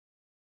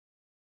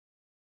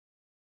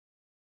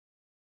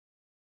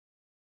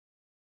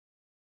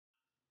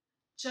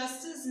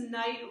Just as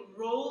night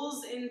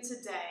rolls into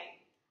day,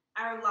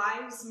 our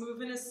lives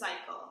move in a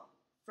cycle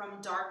from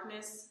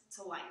darkness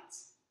to light,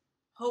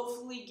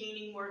 hopefully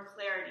gaining more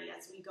clarity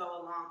as we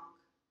go along.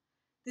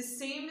 The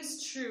same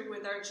is true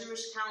with our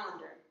Jewish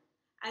calendar,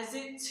 as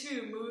it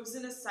too moves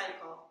in a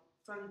cycle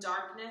from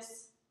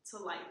darkness to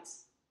light.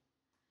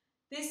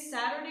 This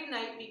Saturday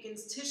night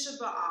begins Tisha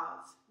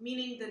B'Av,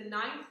 meaning the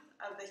 9th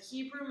of the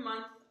Hebrew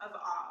month of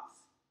Av.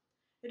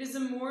 It is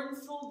a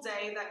mournful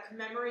day that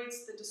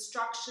commemorates the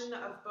destruction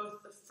of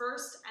both the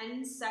first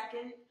and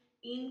second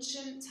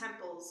ancient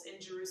temples in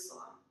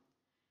Jerusalem.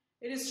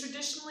 It is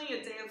traditionally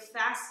a day of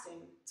fasting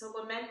to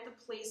lament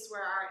the place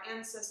where our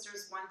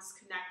ancestors once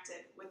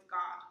connected with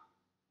God.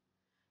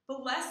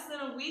 But less than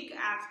a week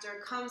after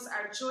comes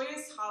our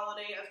joyous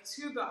holiday of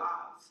Tu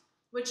B'Av,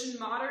 which in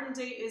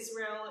modern-day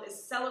Israel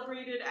is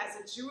celebrated as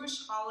a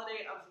Jewish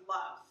holiday of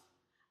love,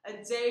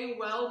 a day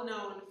well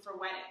known for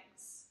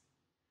weddings.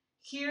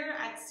 Here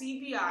at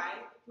CBI,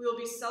 we will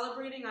be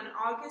celebrating on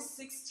August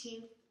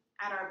 16th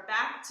at our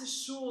Back to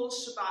Shul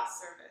Shabbat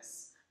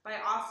service by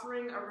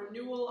offering a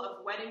renewal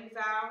of wedding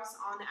vows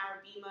on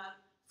our bima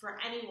for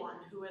anyone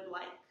who would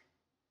like.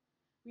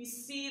 We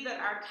see that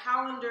our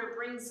calendar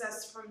brings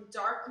us from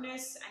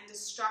darkness and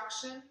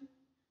destruction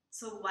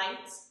to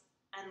light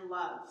and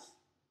love.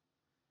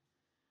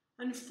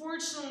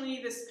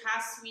 Unfortunately, this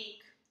past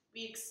week,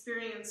 we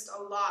experienced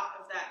a lot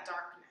of that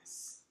darkness.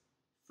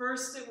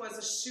 First, it was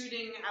a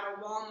shooting at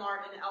a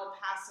Walmart in El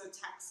Paso,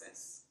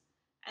 Texas,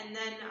 and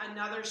then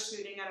another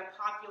shooting at a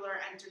popular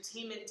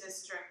entertainment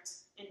district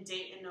in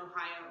Dayton,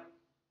 Ohio,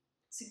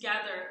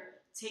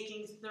 together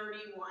taking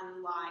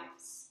 31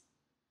 lives.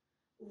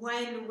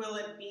 When will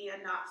it be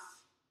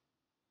enough?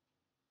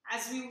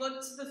 As we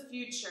look to the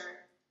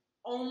future,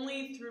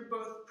 only through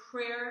both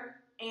prayer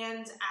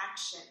and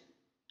action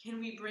can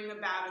we bring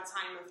about a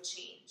time of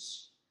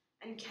change,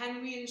 and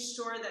can we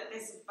ensure that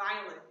this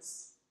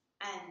violence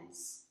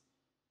ends.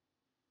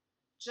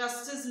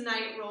 Just as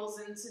night rolls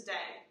into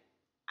day,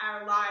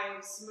 our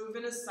lives move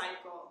in a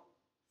cycle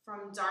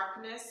from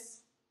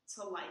darkness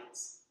to light.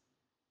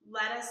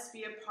 Let us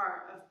be a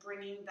part of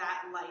bringing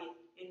that light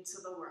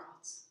into the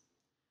world.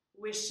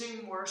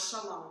 Wishing more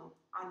shalom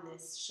on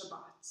this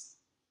Shabbat.